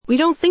We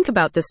don't think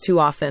about this too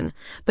often,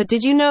 but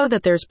did you know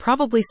that there's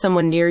probably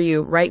someone near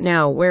you right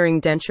now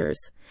wearing dentures?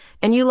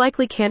 And you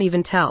likely can't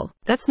even tell.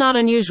 That's not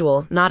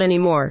unusual, not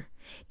anymore.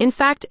 In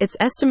fact, it's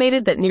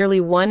estimated that nearly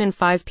 1 in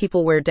 5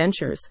 people wear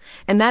dentures,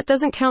 and that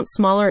doesn't count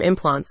smaller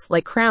implants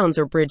like crowns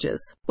or bridges.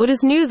 What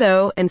is new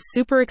though, and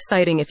super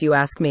exciting if you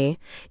ask me,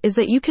 is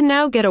that you can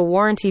now get a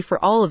warranty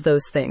for all of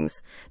those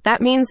things.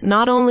 That means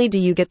not only do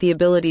you get the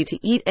ability to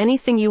eat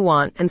anything you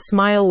want and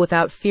smile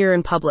without fear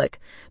in public,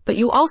 but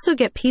you also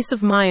get peace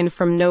of mind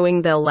from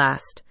knowing they'll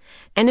last.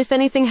 And if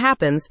anything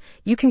happens,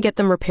 you can get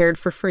them repaired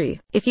for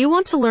free. If you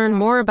want to learn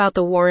more about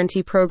the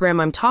warranty program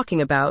I'm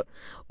talking about,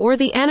 or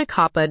the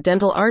Anacapa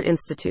Dental Art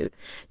Institute,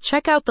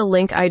 check out the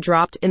link I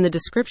dropped in the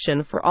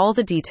description for all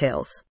the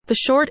details. The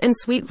short and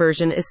sweet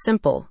version is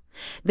simple.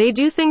 They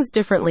do things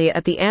differently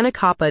at the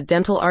Anacapa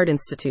Dental Art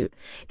Institute.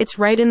 It's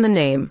right in the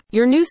name.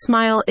 Your new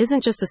smile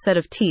isn't just a set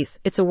of teeth,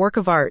 it's a work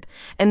of art,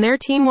 and their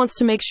team wants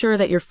to make sure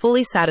that you're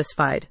fully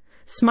satisfied,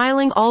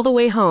 smiling all the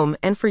way home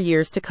and for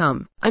years to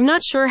come. I'm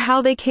not sure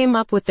how they came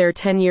up with their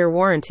 10-year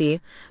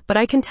warranty, but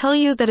I can tell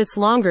you that it's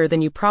longer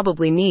than you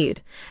probably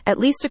need, at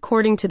least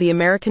according to the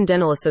American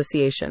Dental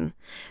Association.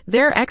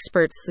 Their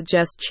experts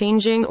suggest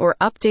changing or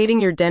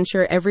updating your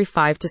denture every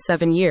 5 to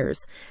 7 years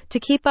to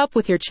keep up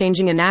with your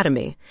changing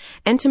anatomy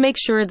and to make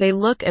sure they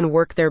look and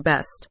work their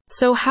best.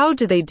 So how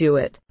do they do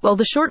it? Well,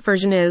 the short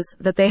version is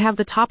that they have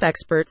the top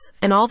experts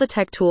and all the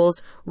tech tools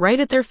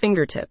right at their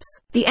fingertips.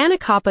 The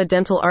Anacapa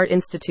Dental Art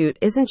Institute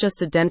isn't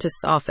just a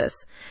dentist's office.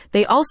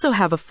 They also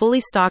have a fully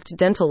stocked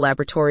dental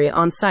laboratory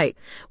on site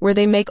where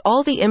they make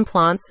all the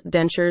implants,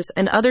 dentures,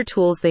 and other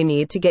tools they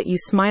need to get you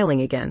smiling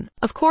again.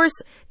 Of course,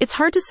 it's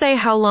hard to say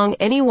how long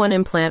any one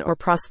implant or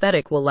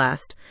prosthetic will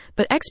last,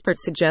 but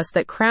experts suggest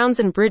that crowns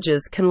and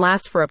bridges can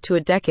last for up to a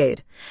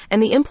decade,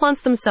 and the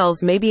implants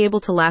themselves may be able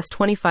to last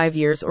 25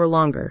 years or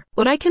longer.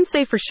 What I can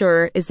say for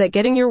sure is that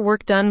getting your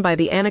work done by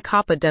the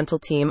Anacapa dental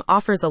team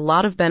offers a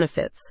lot of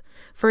benefits.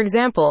 For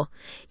example,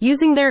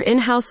 using their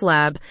in-house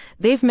lab,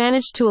 they've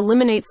managed to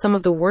eliminate some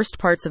of the worst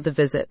parts of the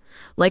visit,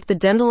 like the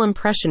dental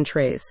impression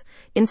trays.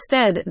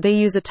 Instead, they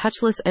use a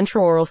touchless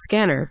intraoral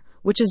scanner,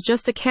 which is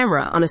just a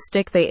camera on a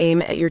stick they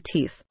aim at your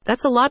teeth.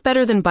 That's a lot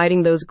better than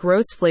biting those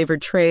gross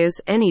flavored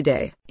trays any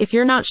day. If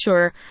you're not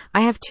sure,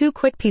 I have 2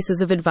 quick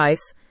pieces of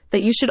advice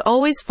that you should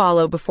always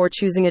follow before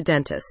choosing a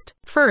dentist.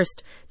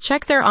 First,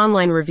 check their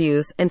online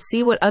reviews and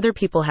see what other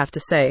people have to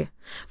say.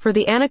 For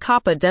the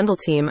Anacapa dental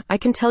team, I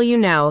can tell you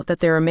now that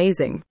they're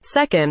amazing.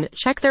 Second,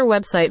 check their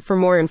website for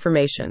more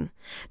information.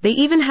 They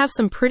even have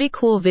some pretty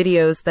cool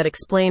videos that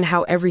explain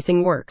how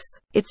everything works.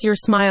 It's your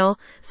smile,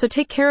 so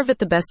take care of it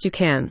the best you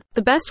can.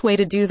 The best way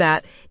to do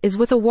that is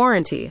with a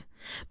warranty.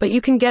 But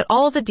you can get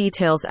all the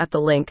details at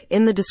the link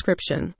in the description.